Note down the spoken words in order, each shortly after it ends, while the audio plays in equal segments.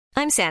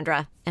I'm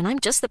Sandra, and I'm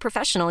just the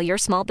professional your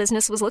small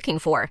business was looking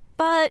for.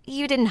 But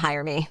you didn't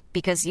hire me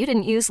because you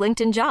didn't use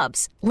LinkedIn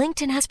Jobs.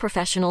 LinkedIn has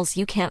professionals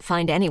you can't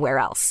find anywhere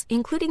else,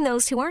 including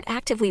those who aren't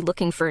actively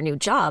looking for a new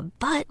job,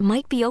 but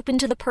might be open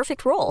to the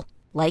perfect role,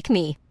 like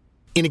me.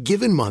 In a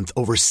given month,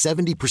 over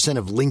 70%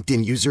 of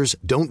LinkedIn users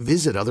don't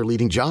visit other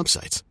leading job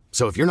sites.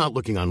 So if you're not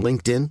looking on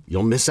LinkedIn,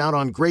 you'll miss out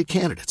on great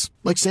candidates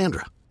like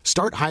Sandra.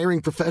 Start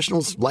hiring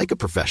professionals like a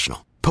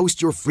professional.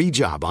 Post your free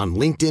job on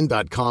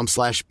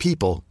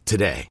linkedin.com/people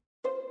today.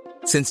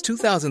 Since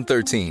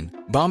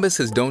 2013, Bombas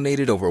has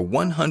donated over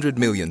 100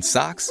 million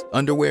socks,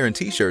 underwear, and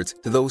T-shirts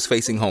to those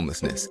facing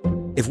homelessness.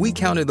 If we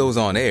counted those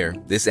on air,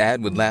 this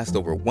ad would last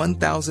over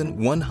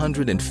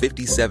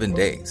 1,157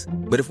 days.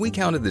 But if we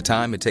counted the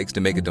time it takes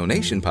to make a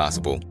donation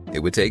possible, it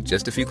would take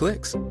just a few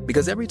clicks.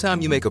 Because every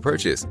time you make a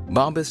purchase,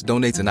 Bombas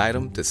donates an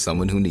item to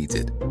someone who needs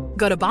it.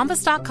 Go to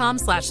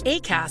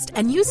bombas.com/ACAST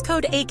and use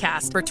code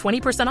ACAST for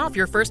 20% off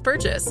your first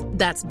purchase.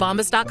 That's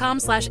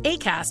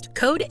bombas.com/ACAST,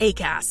 code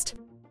ACAST.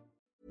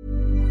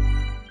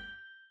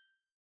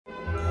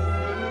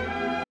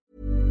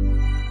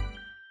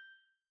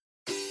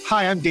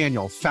 Hi, I'm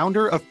Daniel,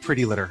 founder of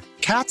Pretty Litter.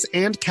 Cats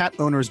and cat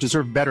owners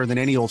deserve better than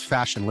any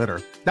old-fashioned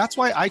litter. That's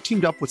why I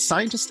teamed up with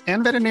scientists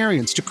and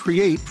veterinarians to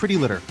create Pretty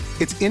Litter.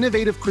 Its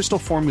innovative crystal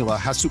formula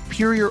has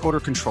superior odor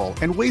control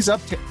and weighs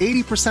up to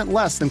 80%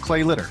 less than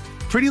clay litter.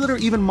 Pretty Litter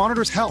even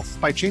monitors health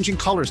by changing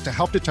colors to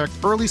help detect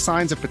early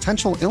signs of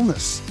potential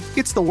illness.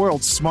 It's the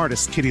world's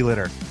smartest kitty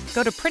litter.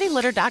 Go to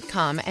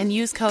prettylitter.com and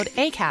use code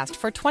ACAST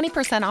for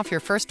 20% off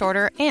your first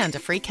order and a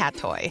free cat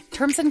toy.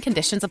 Terms and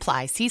conditions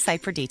apply. See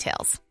site for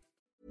details.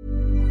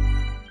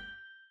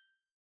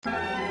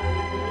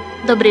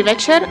 Dobrý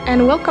večer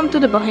and welcome to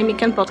the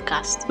Bohemican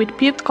Podcast with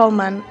Pete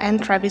Coleman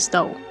and Travis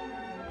Doe.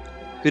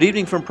 Good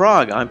evening from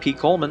Prague. I'm Pete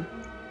Coleman.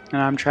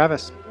 And I'm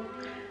Travis.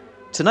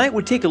 Tonight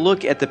we take a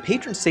look at the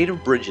patron saint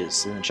of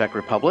bridges in the Czech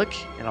Republic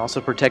and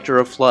also protector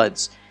of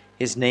floods.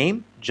 His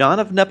name, John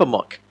of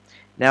Nepomuk.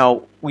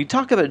 Now, we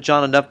talk about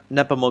John of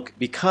Nepomuk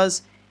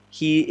because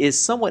he is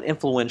somewhat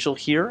influential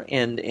here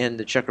in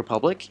the Czech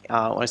Republic.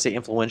 When I say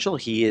influential,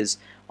 he is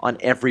on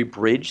every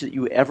bridge that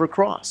you ever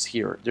cross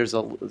here. There's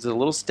a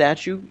little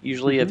statue,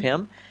 usually of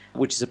him,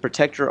 which is a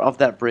protector of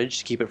that bridge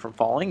to keep it from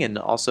falling, and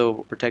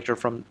also a protector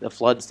from the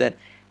floods that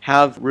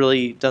have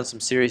really done some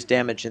serious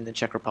damage in the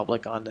Czech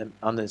Republic on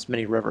these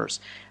many rivers.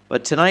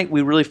 But tonight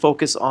we really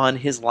focus on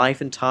his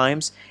life and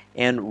times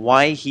and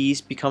why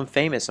he's become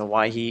famous and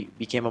why he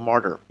became a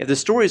martyr. If the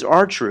stories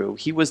are true,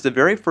 he was the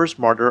very first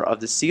martyr of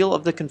the seal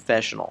of the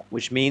confessional,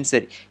 which means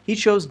that he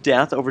chose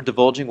death over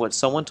divulging what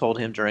someone told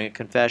him during a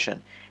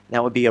confession.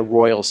 That would be a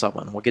royal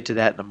someone. We'll get to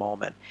that in a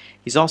moment.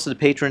 He's also the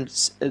patron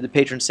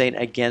saint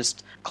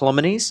against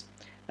calumnies,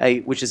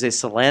 which is a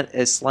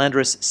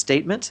slanderous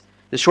statement.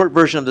 The short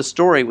version of the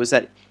story was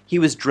that he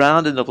was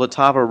drowned in the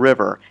Vltava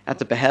River at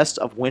the behest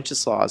of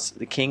Wenceslaus,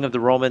 the king of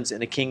the Romans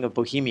and the king of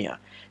Bohemia,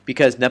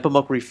 because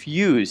Nepomuk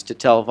refused to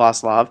tell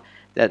Václav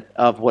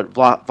of what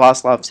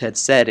Václav had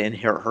said in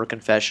her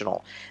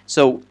confessional.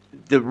 So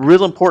the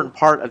real important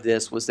part of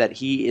this was that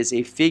he is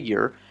a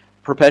figure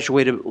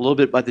perpetuated a little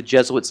bit by the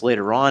Jesuits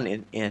later on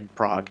in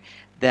Prague,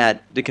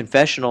 that the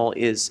confessional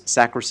is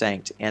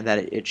sacrosanct and that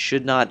it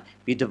should not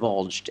be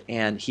divulged.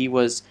 And he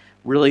was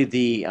really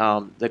the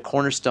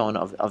cornerstone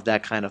of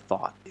that kind of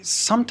thought.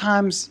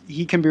 Sometimes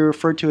he can be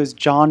referred to as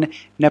John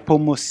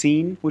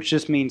Nepomucene, which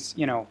just means,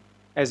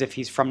 as if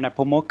he's from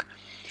Nepomuk.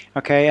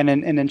 Okay, and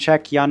in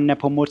Czech, Jan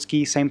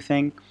Nepomucký, same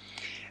thing.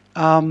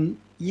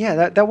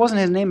 That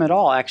wasn't his name at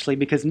all, actually,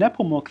 because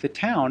Nepomuk, the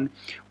town,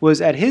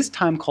 was at his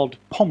time called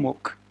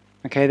Pomuk.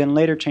 Okay, then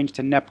later changed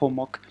to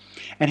Nepomuk.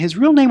 And his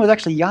real name was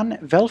actually Jan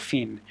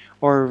Velfín,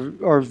 or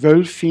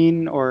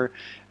Velfín, or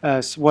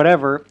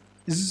whatever.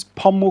 This is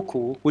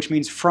Pomuku, which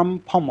means from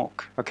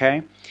Pomuk,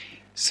 okay?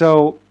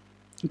 So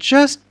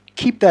just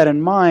keep that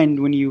in mind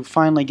when you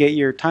finally get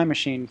your time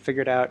machine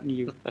figured out and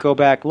you go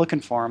back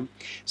looking for him.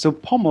 So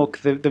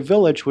Pomuk, the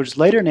village, was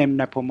later named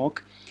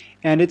Nepomuk,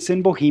 and it's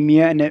in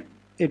Bohemia, and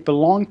it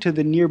belonged to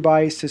the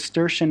nearby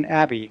Cistercian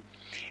Abbey.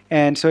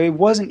 And so it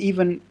wasn't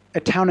even a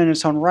town in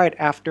its own right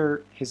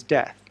after his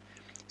death.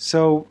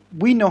 So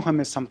we know him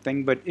as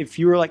something, but if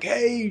you were like,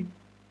 hey,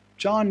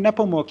 John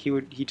Nepomuk, he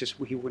wouldn't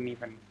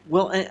even.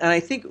 Well, and I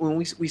think when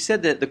we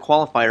said that the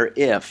qualifier,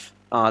 if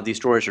these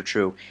stories are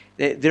true,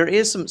 there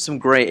is some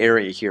gray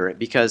area here,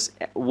 because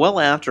well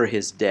after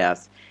his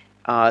death,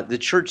 the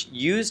church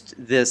used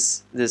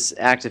this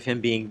act of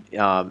him being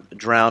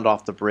drowned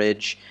off the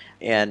bridge,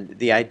 and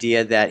the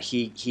idea that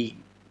he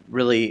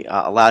really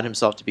allowed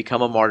himself to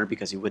become a martyr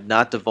because he would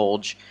not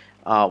divulge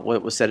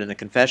what was said in the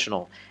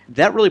confessional.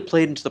 That really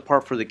played into the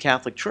part for the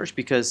Catholic Church,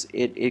 because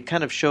it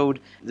kind of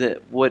showed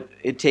what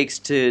it takes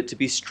to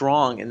be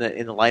strong in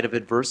the light of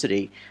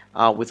adversity,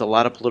 with a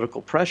lot of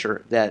political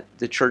pressure, that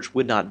the church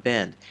would not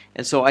bend.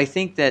 And so I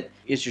think that,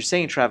 as you're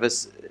saying,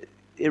 Travis,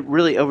 it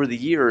really, over the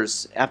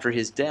years after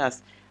his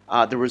death,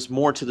 there was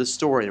more to the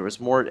story. There was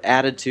more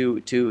added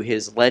to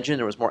his legend.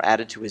 There was more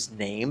added to his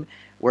name,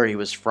 where he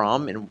was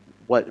from, and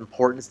what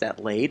importance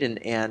that laid,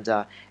 and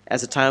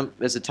as the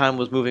time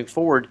was moving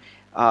forward,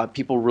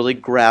 people really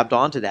grabbed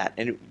onto that.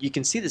 And you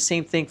can see the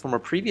same thing from our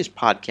previous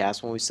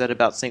podcast when we said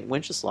about St.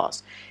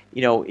 Wenceslaus.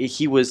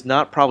 He was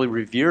not probably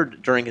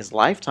revered during his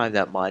lifetime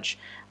that much,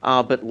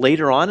 but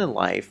later on in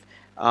life,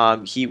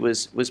 he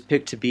was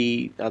picked to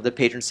be the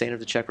patron saint of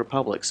the Czech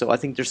Republic. So I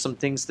think there's some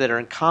things that are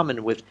in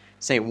common with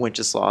St.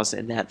 Wenceslaus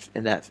in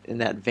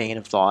that vein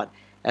of thought,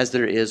 as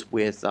there is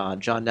with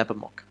John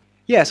Nepomuk.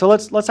 Yeah, so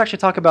let's actually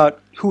talk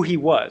about who he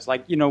was.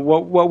 Like,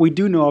 what we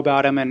do know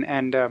about him,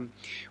 and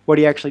what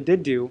he actually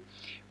did do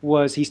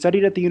was he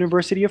studied at the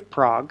University of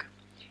Prague,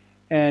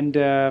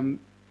 and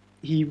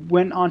he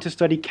went on to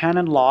study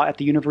canon law at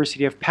the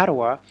University of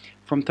Padua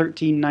from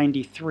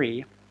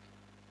 1393,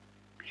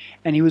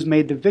 and he was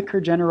made the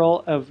vicar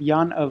general of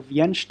Jan of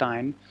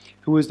Jenstein,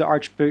 who was the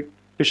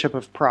Archbishop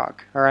of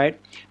Prague. All right.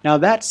 Now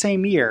that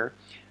same year,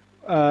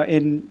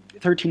 in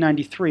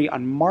 1393,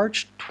 on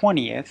March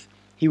 20th,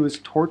 he was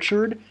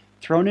tortured,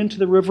 thrown into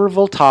the river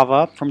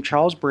Vltava from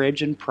Charles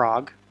Bridge in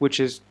Prague,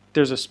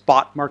 there's a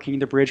spot marking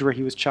the bridge where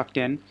he was chucked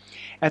in,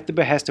 at the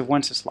behest of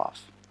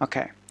Wenceslaus.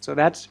 Okay, so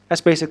that's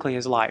basically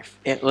his life.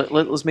 And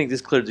let's make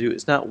this clear too.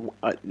 It's not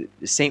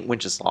Saint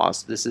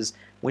Wenceslaus. This is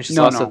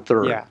Wenceslaus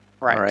III. Yeah,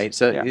 right. All right.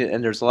 So,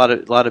 and there's a lot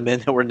of men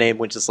that were named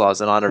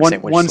Wenceslaus in honor of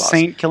Saint Wenceslaus. One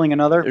saint killing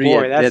another.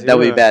 Boy, that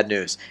would be bad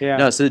news. Yeah.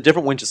 No, so the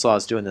different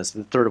Wenceslaus doing this.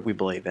 The third, we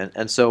believe in.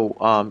 And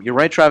so you're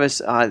right,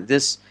 Travis.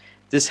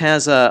 This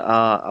has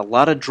a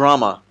lot of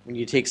drama when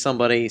you take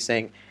somebody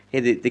saying, hey,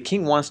 the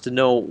king wants to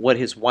know what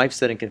his wife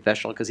said in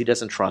confessional because he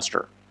doesn't trust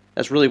her.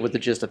 That's really what the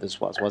gist of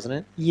this was, wasn't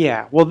it?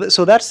 Yeah. Well,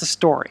 so that's the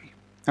story,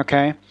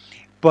 okay?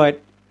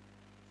 But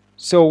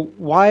so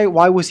why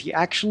was he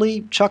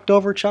actually chucked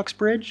over Chuck's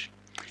Bridge?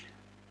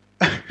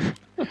 That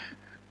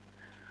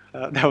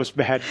was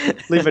bad.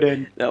 Leave it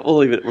in. No, we'll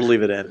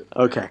leave it in.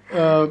 Okay.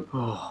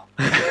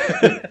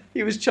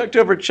 He was chucked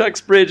over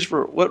Chuck's Bridge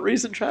for what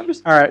reason,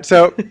 Travis? All right.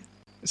 So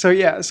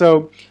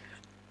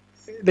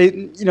they,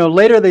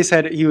 later they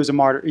said he was a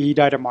martyr. He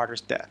died a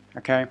martyr's death.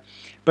 Okay,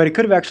 but it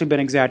could have actually been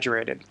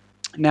exaggerated.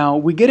 Now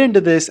we get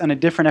into this on a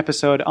different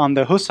episode on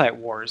the Hussite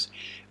Wars,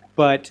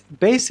 but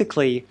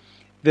basically,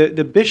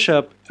 the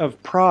Bishop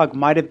of Prague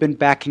might have been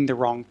backing the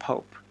wrong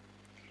pope.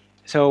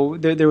 So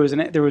there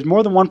was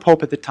more than one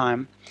pope at the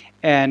time,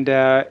 and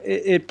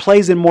it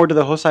plays in more to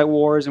the Hussite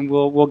Wars, and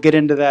we'll get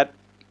into that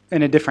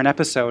in a different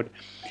episode.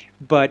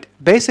 But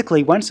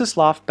basically,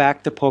 Wenceslaus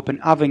backed the Pope in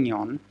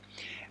Avignon,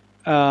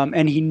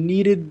 and he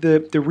needed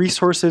the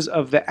resources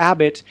of the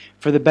abbot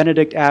for the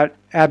Benedict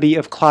Abbey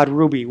of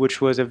Kladruby,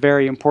 which was a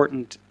very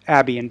important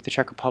abbey in the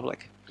Czech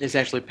Republic. It's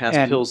actually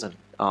past Pilsen,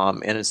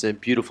 and it's a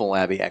beautiful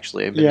abbey,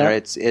 actually. I've been there.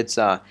 It's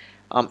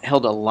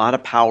held a lot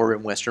of power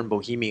in Western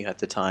Bohemia at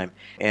the time,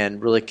 and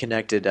really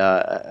connected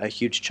a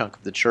huge chunk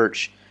of the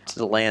church to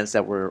the lands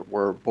that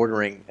were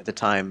bordering, at the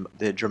time,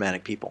 the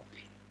Germanic people.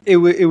 It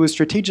was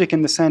strategic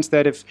in the sense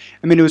that it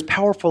was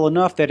powerful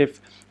enough that if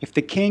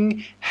the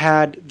king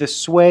had the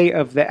sway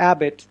of the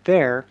abbot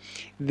there,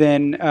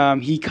 then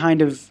he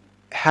kind of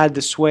had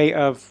the sway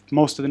of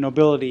most of the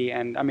nobility,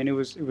 and it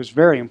was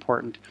very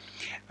important.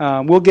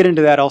 We'll get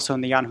into that also in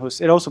the Jan Hus.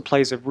 It also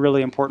plays a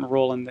really important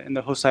role in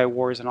the Hussite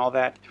Wars and all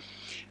that.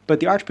 But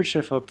the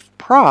Archbishop of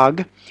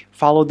Prague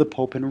followed the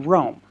Pope in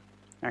Rome.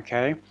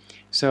 Okay.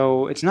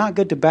 So it's not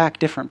good to back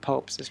different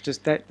popes. It's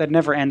just that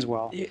never ends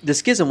well. The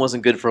schism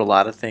wasn't good for a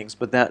lot of things,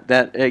 but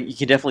that you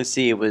can definitely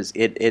see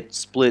it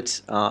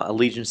split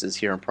allegiances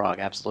here in Prague.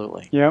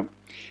 Absolutely. Yep.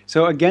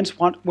 So against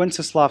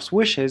Wenceslaus'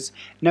 wishes,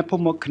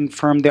 Nepomuk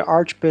confirmed the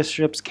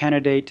archbishop's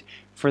candidate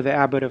for the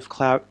abbot of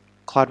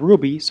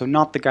Kladruby, so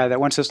not the guy that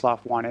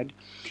Wenceslaus wanted,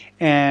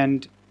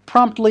 and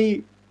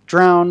promptly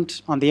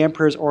drowned on the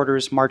emperor's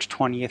orders March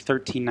 20th,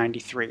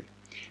 1393.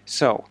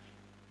 So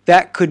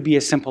that could be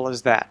as simple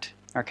as that.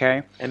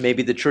 Okay, and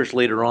maybe the church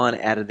later on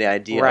added the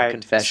idea of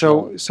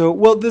confessional.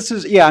 So this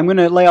is I'm going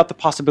to lay out the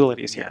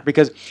possibilities here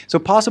because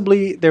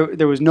possibly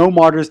there was no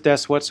martyr's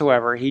deaths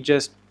whatsoever. He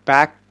just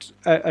backed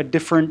a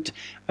different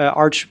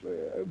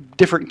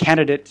different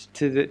candidate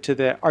to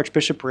the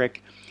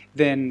archbishopric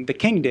than the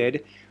king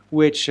did,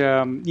 which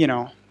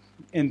in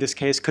this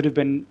case could have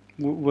been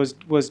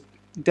was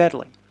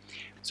deadly.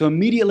 So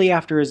immediately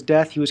after his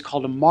death, he was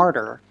called a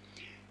martyr.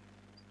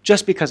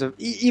 Just because of,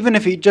 even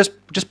if he just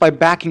by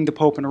backing the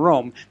Pope in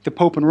Rome, the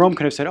Pope in Rome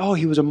could have said, oh,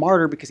 he was a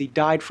martyr because he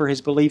died for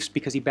his beliefs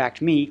because he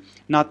backed me,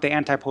 not the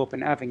anti-Pope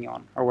in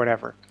Avignon or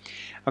whatever.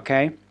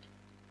 Okay?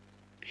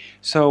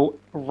 So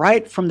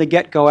right from the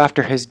get-go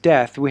after his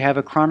death, we have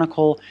a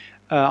chronicle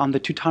on the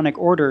Teutonic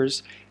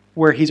orders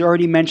where he's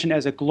already mentioned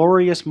as a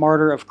glorious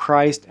martyr of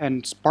Christ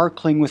and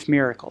sparkling with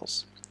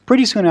miracles.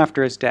 Pretty soon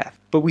after his death.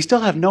 But we still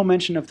have no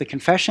mention of the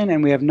confession,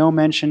 and we have no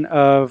mention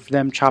of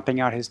them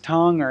chopping out his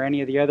tongue or any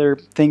of the other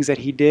things that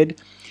he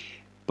did.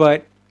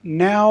 But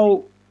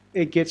now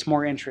it gets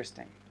more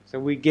interesting. So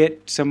we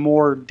get some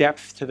more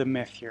depth to the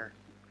myth here.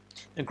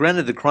 And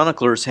granted, the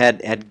chroniclers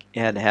had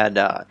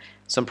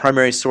some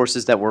primary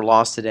sources that were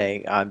lost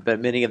today, but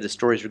many of the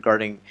stories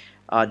regarding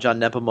John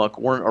Nepomuk,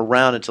 weren't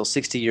around until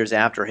 60 years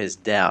after his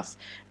death.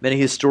 Many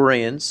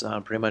historians,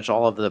 pretty much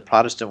all of the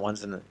Protestant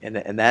ones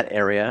in that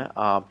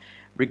area,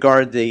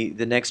 regard the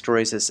next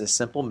stories as a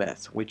simple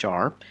myth, which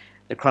are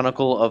the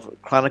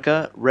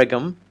Chronica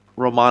Regum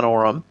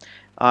Romanorum,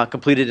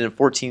 completed in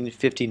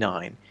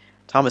 1459.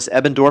 Thomas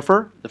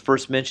Ebbendorfer, the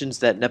first, mentions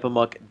that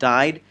Nepomuk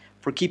died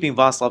for keeping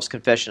Václav's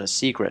confession a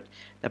secret.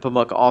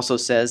 Nepomuk also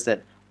says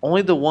that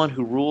only the one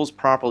who rules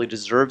properly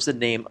deserves the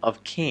name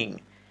of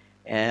king.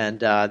 And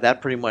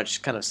that pretty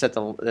much kind of set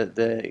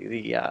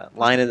the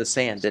line in the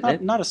sand, didn't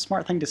it? Not a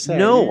smart thing to say.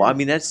 No, I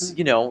mean, that's,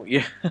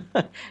 you're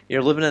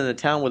living in the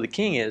town where the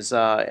king is,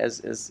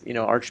 as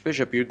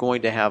archbishop, you're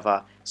going to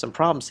have some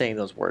problems saying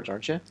those words,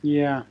 aren't you?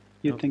 Yeah,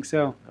 you'd think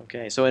so.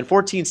 Okay, so in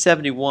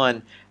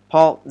 1471,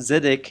 Paul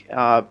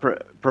Zidek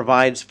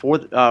provides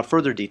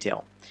further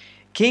detail.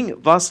 King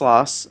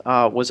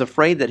Václav was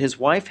afraid that his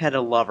wife had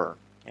a lover,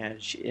 and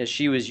as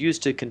she was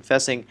used to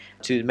confessing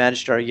to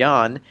Magister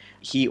Jan,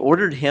 he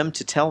ordered him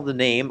to tell the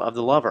name of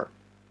the lover,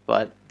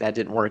 but that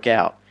didn't work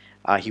out.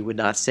 He would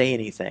not say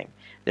anything.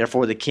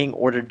 Therefore, the king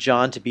ordered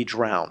John to be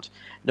drowned.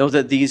 Note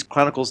that these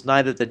chronicles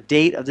neither the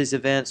date of these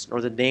events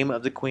nor the name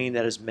of the queen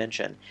that is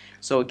mentioned.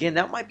 So again,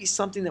 that might be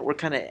something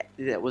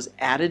that was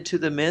added to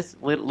the myth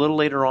a little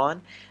later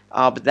on.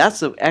 But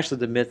that's actually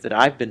the myth that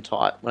I've been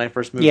taught when I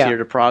first moved here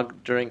to Prague,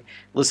 during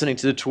listening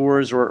to the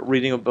tours or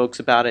reading books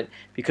about it,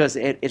 because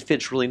it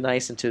fits really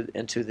nice into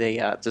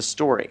the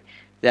story.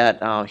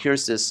 That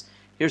here's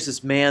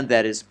this man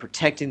that is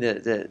protecting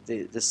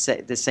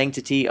the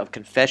sanctity of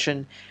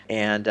confession,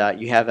 and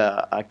you have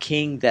a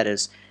king that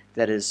is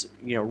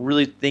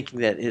really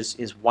thinking that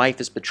his wife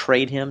has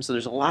betrayed him. So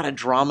there's a lot of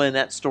drama in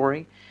that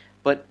story.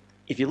 But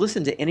if you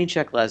listen to any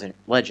Czech legend,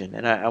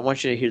 and I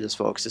want you to hear this,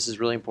 folks, this is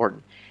really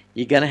important,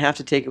 you're going to have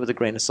to take it with a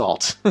grain of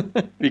salt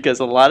because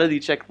a lot of the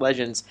Czech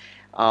legends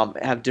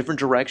have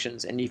different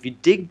directions, and if you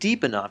dig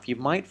deep enough, you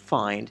might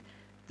find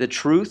the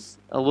truth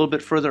a little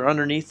bit further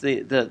underneath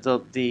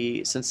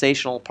the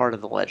sensational part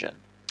of the legend.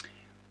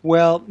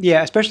 Well,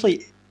 yeah,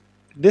 especially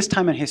this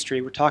time in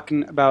history, we're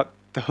talking about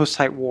the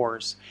Hussite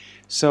Wars.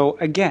 So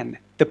again,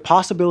 the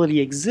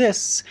possibility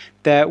exists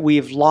that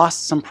we've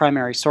lost some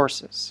primary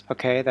sources,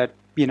 okay, that,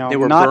 they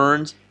were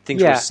burned.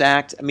 Things were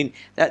sacked. I mean,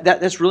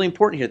 that's really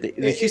important here.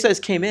 The Hussites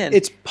came in.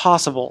 It's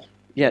possible.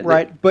 Yeah.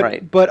 Right?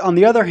 But on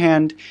the other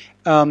hand,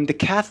 the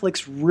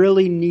Catholics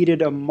really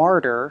needed a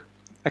martyr,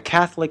 a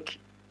Catholic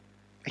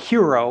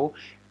hero,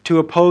 to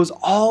oppose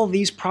all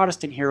these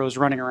Protestant heroes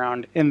running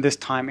around in this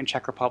time in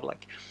Czech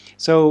Republic.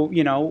 So,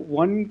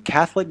 one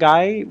Catholic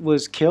guy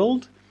was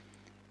killed,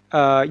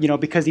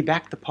 because he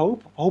backed the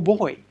Pope. Oh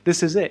boy,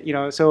 this is it.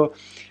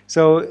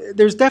 So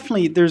there's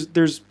definitely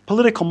there's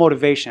political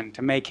motivation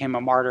to make him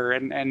a martyr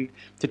and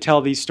to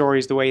tell these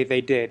stories the way they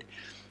did.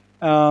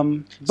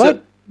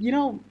 But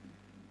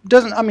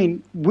doesn't, I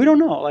mean, we don't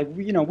know. Like,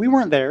 we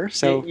weren't there.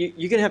 So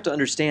you're going to have to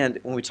understand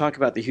when we talk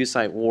about the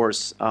Hussite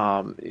Wars,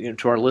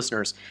 to our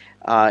listeners,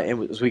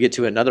 and as we get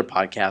to another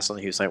podcast on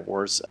the Hussite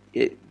Wars,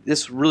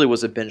 this really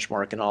was a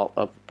benchmark in all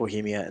of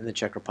Bohemia and the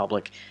Czech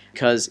Republic,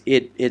 because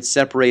it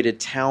separated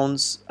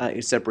towns,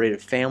 it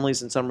separated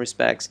families in some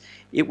respects.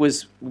 It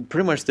was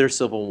pretty much their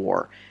civil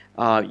war.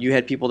 You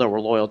had people that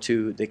were loyal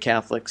to the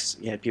Catholics,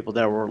 you had people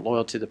that were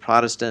loyal to the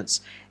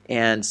Protestants,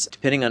 and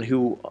depending on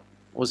who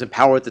was in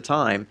power at the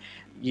time,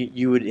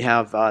 you would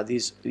have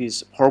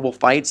these horrible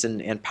fights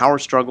and power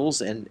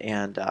struggles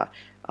and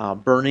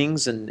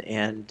burnings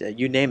and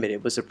you name it.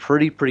 It was a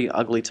pretty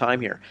ugly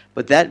time here.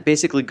 But that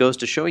basically goes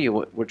to show you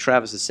what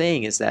Travis is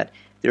saying, is that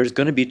there's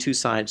going to be two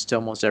sides to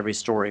almost every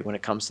story when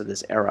it comes to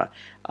this era.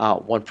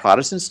 One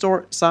Protestant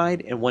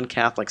side and one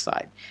Catholic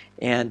side.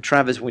 And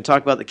Travis, when we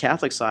talk about the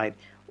Catholic side,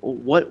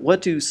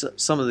 what do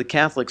some of the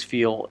Catholics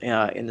feel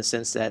in the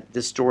sense that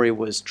this story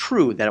was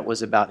true, that it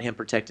was about him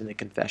protecting the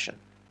confession?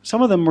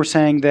 Some of them were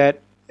saying that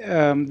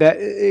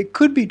it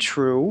could be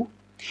true,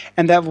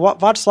 and that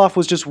Václav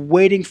was just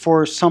waiting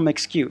for some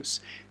excuse.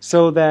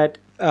 So that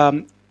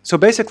so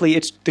basically,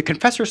 the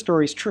confessor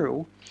story is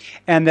true,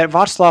 and that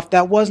Václav,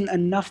 that wasn't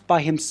enough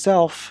by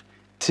himself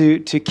to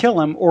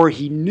kill him, or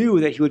he knew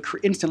that he would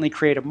instantly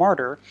create a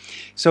martyr.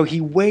 So he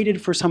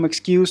waited for some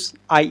excuse,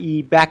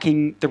 i.e.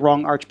 backing the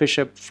wrong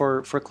archbishop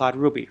for Claude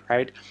Ruby,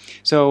 right?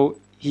 So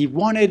he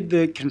wanted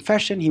the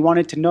confession, he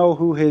wanted to know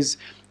who his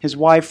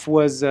wife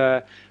was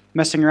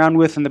messing around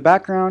with in the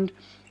background,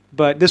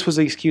 but this was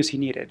the excuse he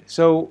needed.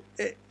 So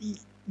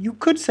you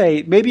could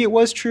say maybe it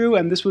was true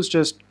and this was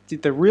just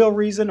the real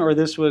reason, or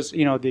this was,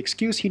 the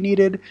excuse he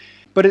needed,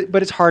 but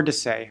it's hard to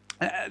say.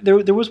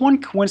 There was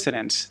one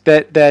coincidence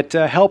that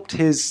helped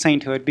his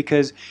sainthood,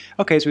 because,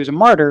 okay, so he was a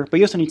martyr, but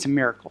you also need some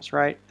miracles,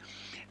 right?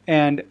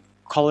 And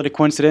call it a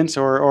coincidence,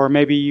 or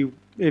maybe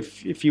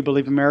if you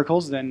believe in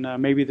miracles, then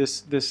maybe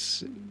this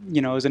is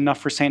enough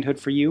for sainthood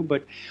for you.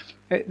 But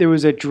there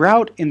was a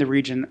drought in the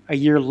region a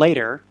year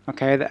later,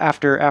 okay,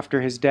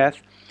 after his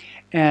death,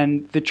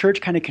 and the church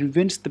kind of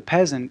convinced the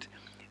peasant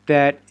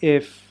that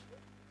if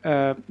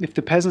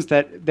the peasants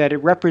that it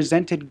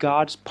represented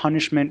God's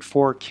punishment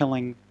for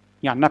killing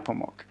Jan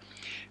Nepomuk.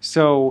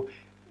 So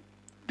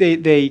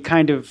they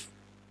kind of,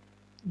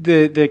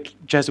 the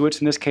Jesuits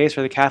in this case,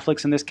 or the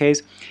Catholics in this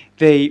case,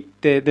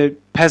 the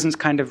peasants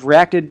kind of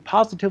reacted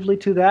positively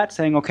to that,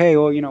 saying, okay,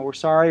 well, we're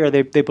sorry, or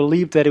they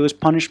believed that it was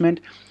punishment.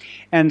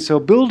 And so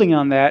building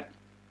on that,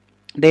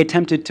 they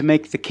attempted to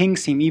make the king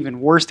seem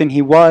even worse than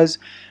he was,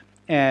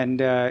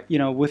 and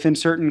within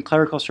certain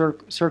clerical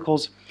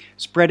circles,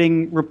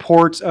 spreading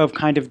reports of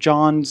kind of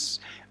John's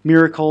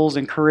miracles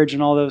and courage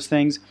and all those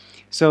things.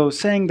 So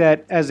saying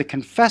that as a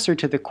confessor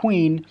to the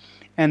queen,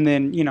 and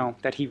then,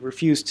 that he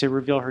refused to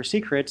reveal her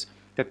secrets,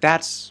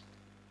 that's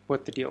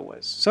what the deal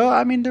was. So,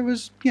 I mean, there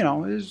was,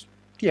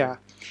 yeah.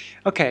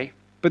 Okay,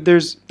 but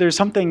there's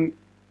something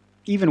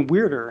even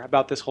weirder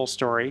about this whole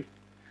story.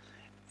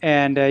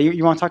 And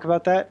you want to talk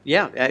about that?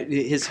 Yeah,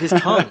 his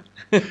tongue.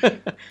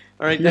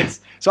 All right,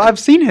 yes. So I've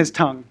seen his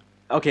tongue.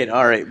 Okay,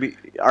 all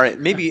right.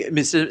 Maybe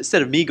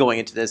instead of me going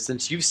into this,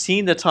 since you've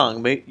seen the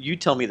tongue, you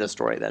tell me the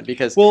story then,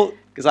 because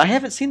I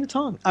haven't seen the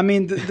tongue. I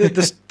mean,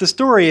 the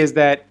story is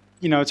that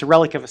it's a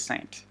relic of a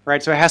saint,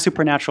 right? So it has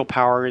supernatural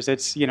powers.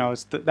 It's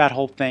it's that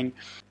whole thing.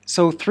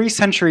 So 3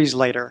 centuries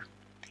later,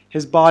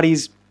 his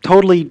body's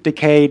totally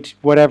decayed,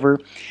 whatever,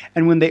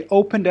 and when they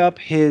opened up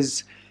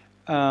his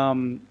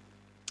tomb,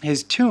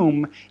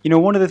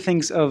 one of the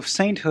things of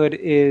sainthood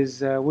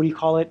is what do you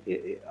call it?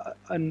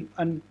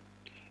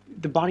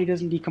 The body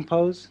doesn't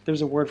decompose.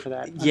 There's a word for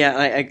that. Yeah,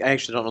 I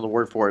actually don't know the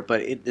word for it,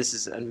 but this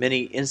is in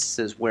many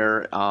instances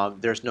where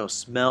there's no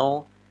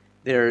smell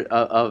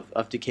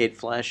of decayed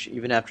flesh,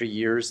 even after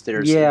years.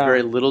 There's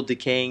very little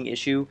decaying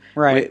issue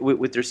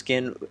with their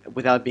skin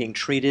without being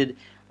treated,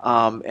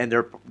 and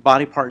their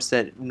body parts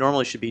that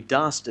normally should be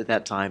dust at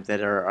that time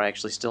that are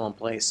actually still in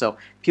place. So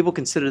people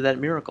consider that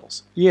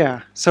miracles.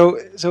 Yeah. So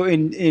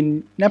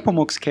in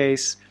Nepomuk's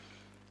case,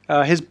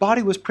 his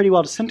body was pretty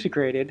well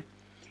disintegrated,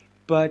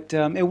 but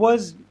it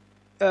was.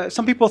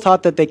 Some people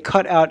thought that they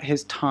cut out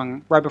his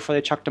tongue right before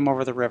they chucked him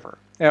over the river,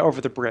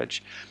 over the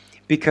bridge.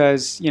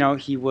 Because,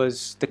 he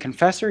was the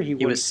confessor, he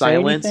wouldn't say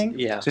anything.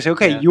 Yeah. So they say,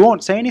 okay, you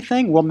won't say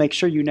anything, we'll make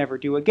sure you never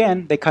do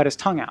again. They cut his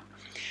tongue out.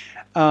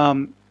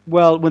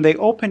 Well, when they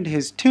opened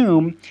his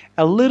tomb,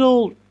 a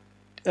little,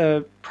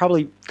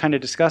 probably kind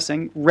of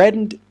disgusting,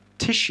 reddened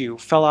tissue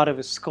fell out of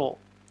his skull.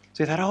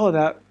 So they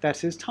thought,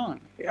 that's his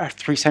tongue.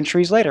 3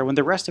 centuries later, when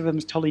the rest of him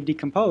is totally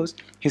decomposed,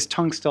 his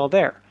tongue's still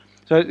there.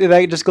 So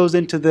that just goes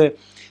into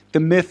the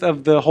myth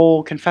of the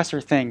whole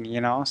confessor thing,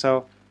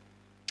 so...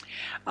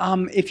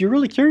 if you're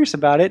really curious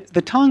about it,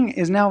 the tongue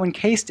is now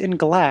encased in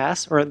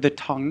glass, or the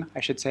tongue,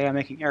 I should say, I'm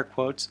making air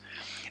quotes,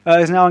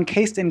 is now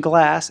encased in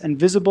glass and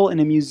visible in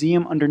a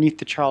museum underneath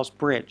the Charles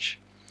Bridge.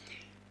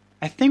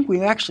 I think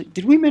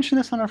did we mention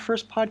this on our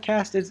first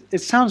podcast? It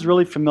sounds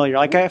really familiar.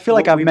 I feel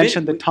like I've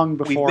mentioned the tongue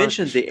before. We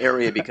mentioned the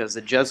area because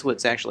the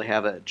Jesuits actually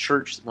have a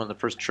church, one of the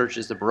first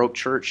churches, the Baroque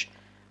church,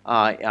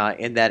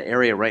 in that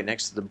area right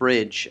next to the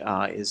bridge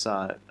is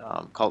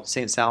called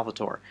St.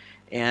 Salvatore.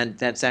 And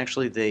that's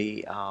actually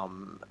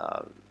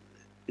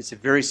it's a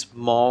very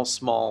small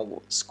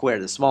square,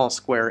 the smallest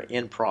square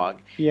in Prague.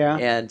 Yeah.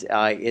 And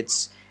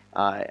it's,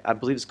 I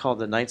believe it's called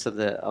the Knights of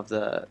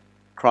the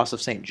Cross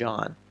of St.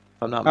 John,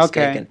 if I'm not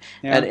mistaken. Okay.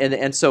 Yeah.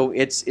 And so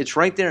it's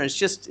right there. And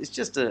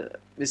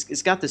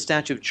it's got the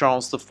statue of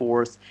Charles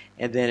IV,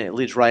 and then it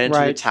leads right into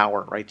the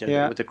tower right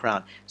there with the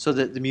crown. So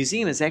the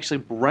museum is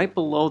actually right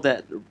below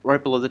the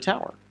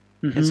tower.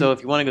 Mm-hmm. And so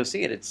if you want to go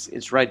see it,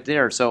 it's right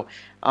there. So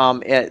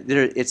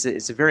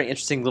it's a very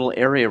interesting little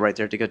area right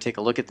there to go take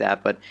a look at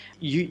that. But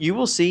you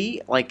will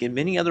see, like in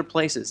many other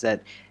places,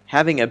 that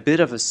having a bit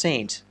of a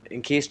saint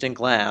encased in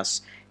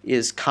glass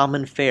is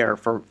common fare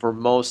for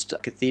most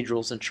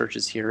cathedrals and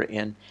churches here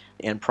in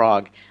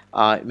Prague.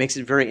 It makes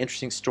it a very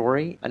interesting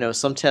story. I know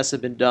some tests have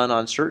been done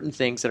on certain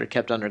things that are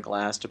kept under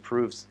glass to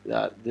prove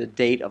the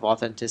date of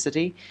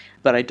authenticity,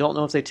 but I don't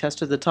know if they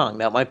tested the tongue.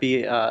 That might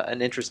be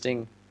an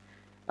interesting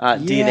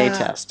DNA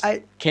test.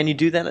 Can you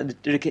do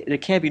that? There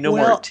can't be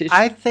more tissue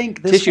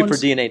for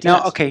DNA test.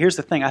 No, okay, here's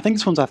the thing. I think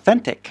this one's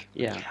authentic.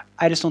 Yeah.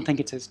 I just don't think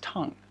it's his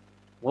tongue.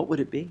 What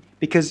would it be?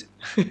 Because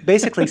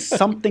basically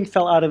something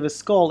fell out of his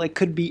skull. It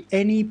could be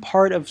any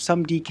part of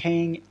some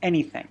decaying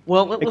anything.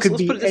 Well, let's put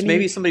it this.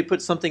 Maybe somebody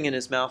put something in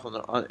his mouth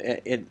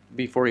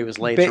before he was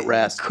laid to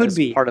rest. Could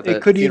be. Part of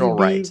the could funeral even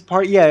be rite.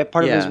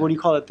 part of his, what do you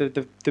call it,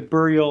 the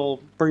burial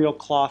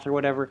cloth or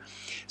whatever.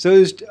 So it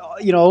was,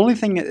 only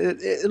thing,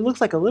 it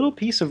looks like a little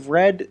piece of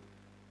red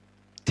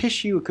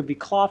tissue. It could be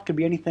cloth, could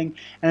be anything,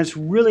 and it's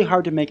really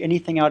hard to make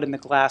anything out in the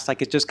glass.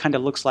 Like it just kind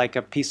of looks like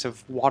a piece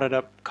of wadded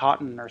up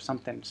cotton or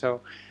something.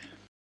 So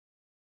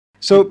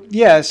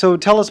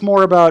tell us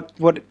more about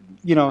what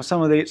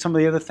some of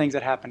the other things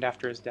that happened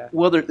after his death.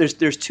 Well,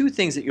 there's 2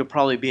 things that you'll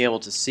probably be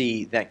able to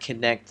see that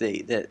connect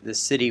the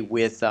city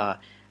with John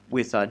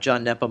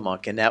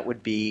Nepomuk, and that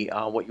would be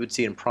what you would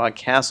see in Prague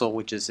Castle,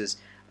 which is his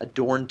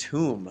adorned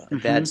tomb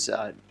that's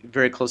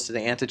very close to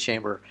the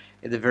antechamber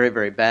in the very,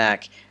 very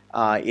back.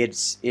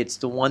 It's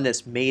the one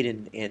that's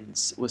made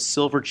with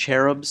silver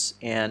cherubs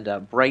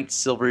and bright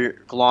silver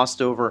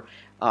glossed over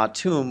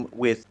tomb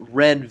with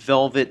red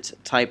velvet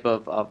type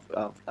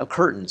of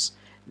curtains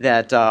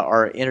that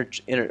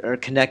are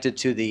connected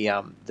to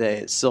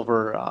the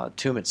silver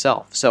tomb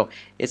itself. So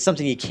it's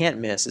something you can't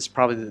miss. It's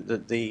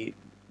probably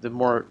the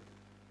more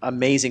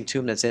amazing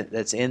tomb that's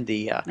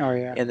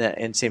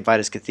in St.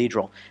 Vitus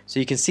Cathedral. So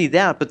you can see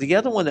that. But the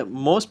other one that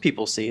most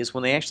people see is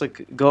when they actually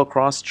go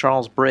across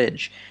Charles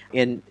Bridge.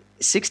 In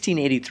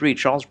 1683,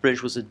 Charles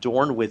Bridge was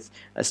adorned with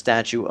a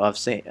statue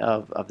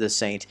of this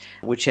saint,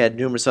 which had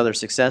numerous other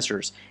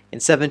successors. In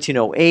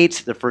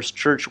 1708, the first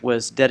church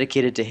was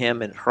dedicated to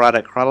him in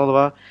Hrada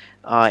Kralova,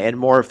 and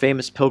more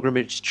famous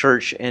pilgrimage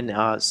church in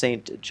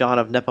St. John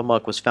of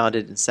Nepomuk was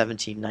founded in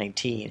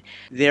 1719.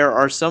 There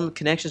are some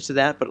connections to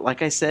that, but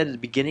like I said at the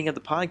beginning of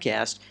the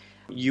podcast,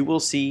 you will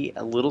see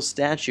a little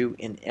statue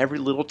in every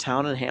little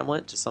town and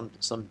hamlet, to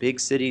some big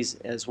cities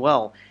as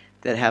well,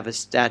 that have a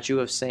statue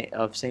of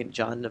St.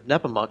 John of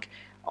Nepomuk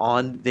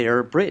on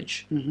their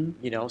bridge.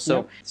 Mm-hmm.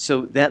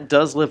 So that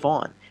does live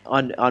on.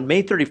 On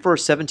May 31st,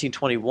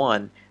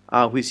 1721,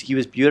 he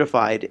was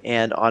beatified,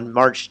 and on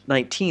March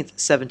 19th,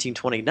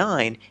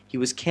 1729, he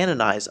was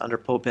canonized under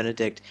Pope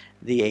Benedict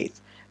VIII.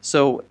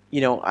 So,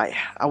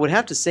 I would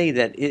have to say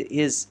that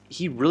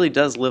he really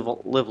does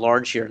live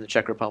large here in the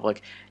Czech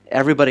Republic.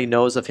 Everybody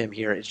knows of him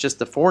here. It's just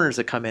the foreigners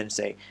that come in and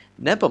say,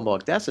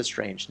 Nepomuk, that's a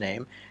strange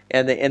name.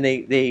 And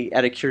they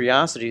out of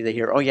curiosity, they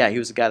hear, oh yeah, he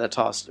was the guy that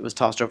was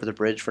tossed over the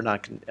bridge for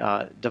not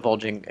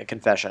divulging a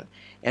confession.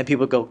 And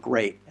people go,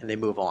 great, and they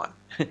move on.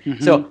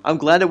 Mm-hmm. So I'm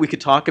glad that we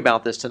could talk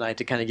about this tonight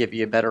to kind of give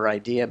you a better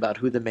idea about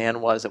who the man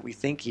was that we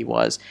think he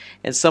was,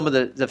 and some of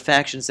the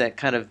factions that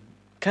kind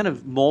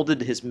of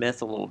molded his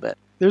myth a little bit.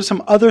 There's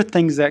some other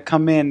things that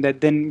come in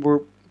that then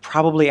were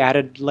probably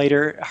added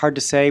later. Hard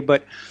to say,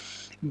 but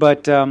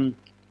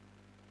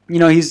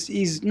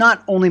he's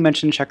not only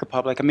mentioned in Czech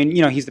Republic. I mean,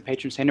 he's the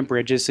patron saint of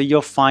bridges, so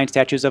you'll find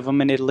statues of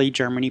him in Italy,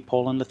 Germany,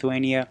 Poland,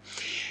 Lithuania.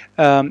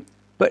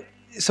 But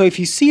so if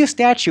you see a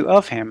statue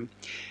of him,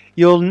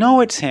 you'll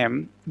know it's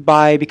him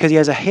because he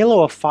has a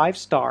halo of 5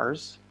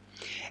 stars,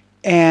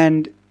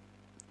 and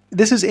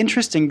this is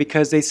interesting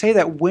because they say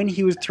that when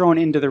he was thrown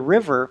into the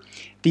river,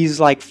 these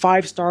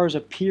 5 stars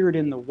appeared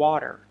in the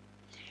water.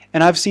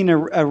 And I've seen a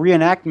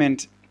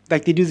reenactment,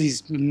 like they do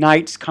these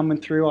knights coming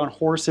through on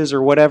horses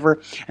or whatever,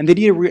 and they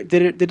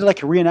did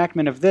like a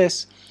reenactment of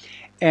this,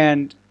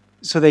 and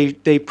so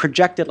they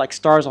projected like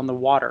stars on the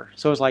water.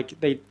 So it was like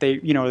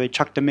they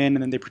chucked them in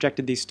and then they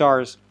projected these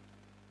stars.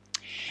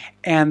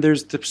 And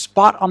there's the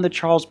spot on the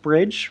Charles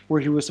Bridge where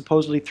he was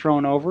supposedly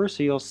thrown over,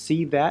 so you'll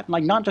see that.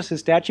 Like not just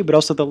his statue, but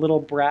also the little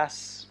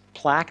brass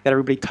plaque that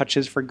everybody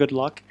touches for good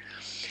luck.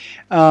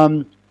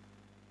 So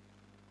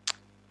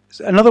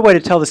another way to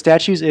tell the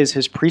statues is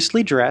his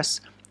priestly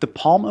dress, the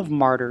palm of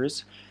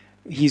martyrs,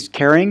 he's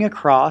carrying a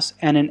cross,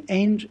 and an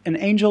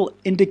angel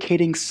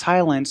indicating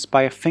silence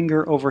by a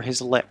finger over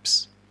his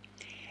lips.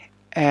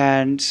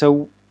 And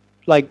so,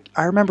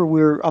 I remember we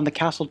were on the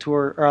castle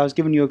tour, or I was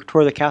giving you a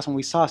tour of the castle, and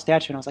we saw a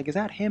statue, and I was like, is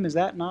that him? Is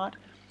that not?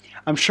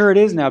 I'm sure it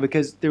is now,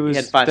 because there was...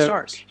 He had 5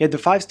 stars. He had the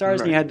 5 stars,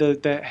 right. And he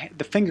had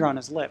the finger on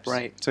his lips.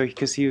 Right. So,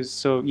 because he was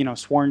so,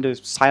 sworn to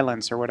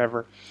silence or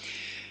whatever.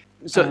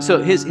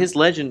 So his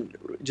legend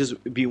just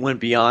went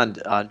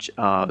beyond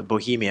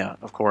Bohemia,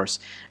 of course.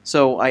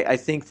 So I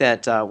think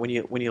that when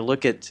you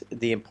look at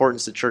the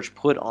importance the church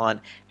put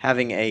on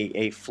having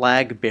a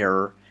flag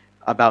bearer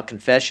about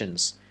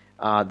confessions,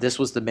 this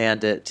was the man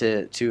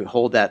to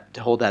hold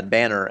that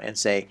banner and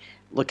say,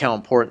 look how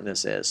important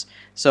this is.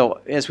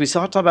 So as we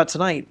talked about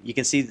tonight, you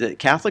can see the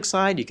Catholic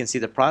side, you can see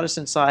the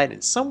Protestant side,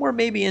 and somewhere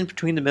maybe in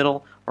between the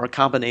middle or a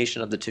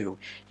combination of the two,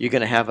 you're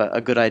going to have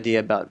a good idea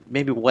about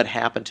maybe what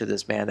happened to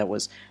this man that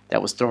was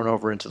thrown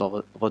over into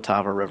the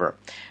Vltava River.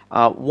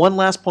 One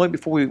last point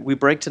before we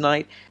break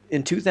tonight.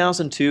 In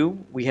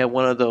 2002, we had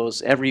one of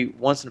those every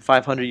once in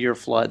 500-year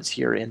floods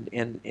here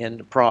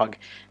in Prague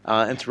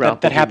and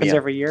throughout that happens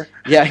every year?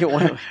 Yeah.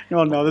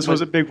 No, this was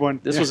a big one.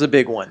 This was a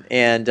big one,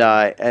 and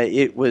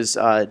it was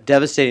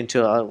devastating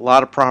to a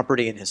lot of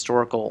property and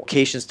historical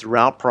locations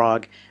throughout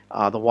Prague.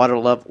 The water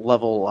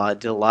level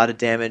did a lot of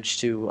damage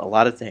to a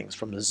lot of things,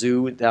 from the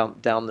zoo down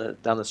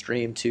the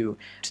stream to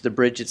the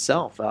bridge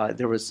itself.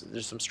 There's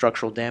some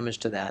structural damage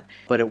to that,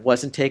 but it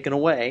wasn't taken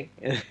away.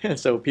 And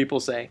so people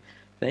say,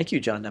 thank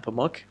you, John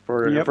Nepomuk,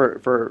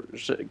 for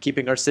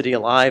keeping our city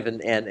alive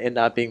and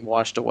not being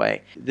washed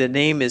away. The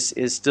name is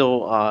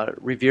still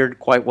revered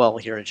quite well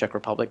here in Czech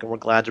Republic, and we're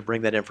glad to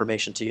bring that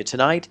information to you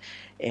tonight.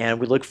 And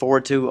we look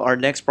forward to our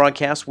next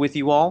broadcast with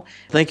you all.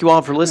 Thank you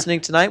all for listening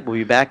tonight. We'll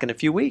be back in a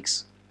few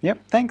weeks. Yep,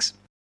 thanks.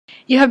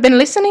 You have been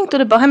listening to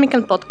the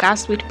Bohemican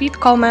Podcast with Pete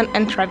Coleman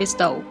and Travis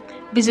Doe.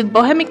 Visit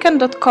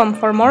bohemican.com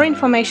for more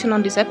information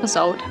on this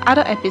episode,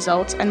 other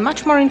episodes, and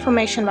much more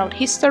information about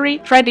history,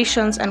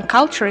 traditions, and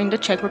culture in the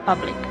Czech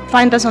Republic.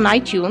 Find us on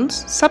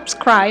iTunes,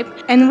 subscribe,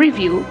 and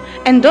review,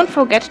 and don't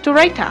forget to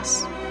rate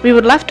us. We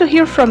would love to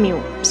hear from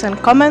you. Send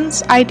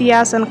comments,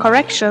 ideas, and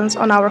corrections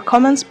on our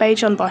comments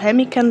page on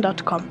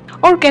bohemican.com,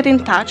 or get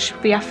in touch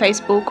via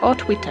Facebook or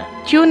Twitter.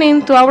 Tune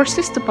in to our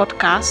sister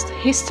podcast,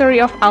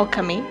 History of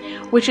Alchemy,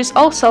 which is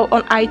also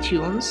on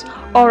iTunes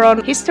or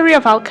on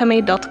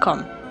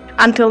historyofalchemy.com.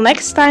 Until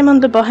next time on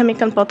the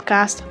Bohemican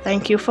podcast,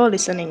 thank you for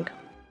listening.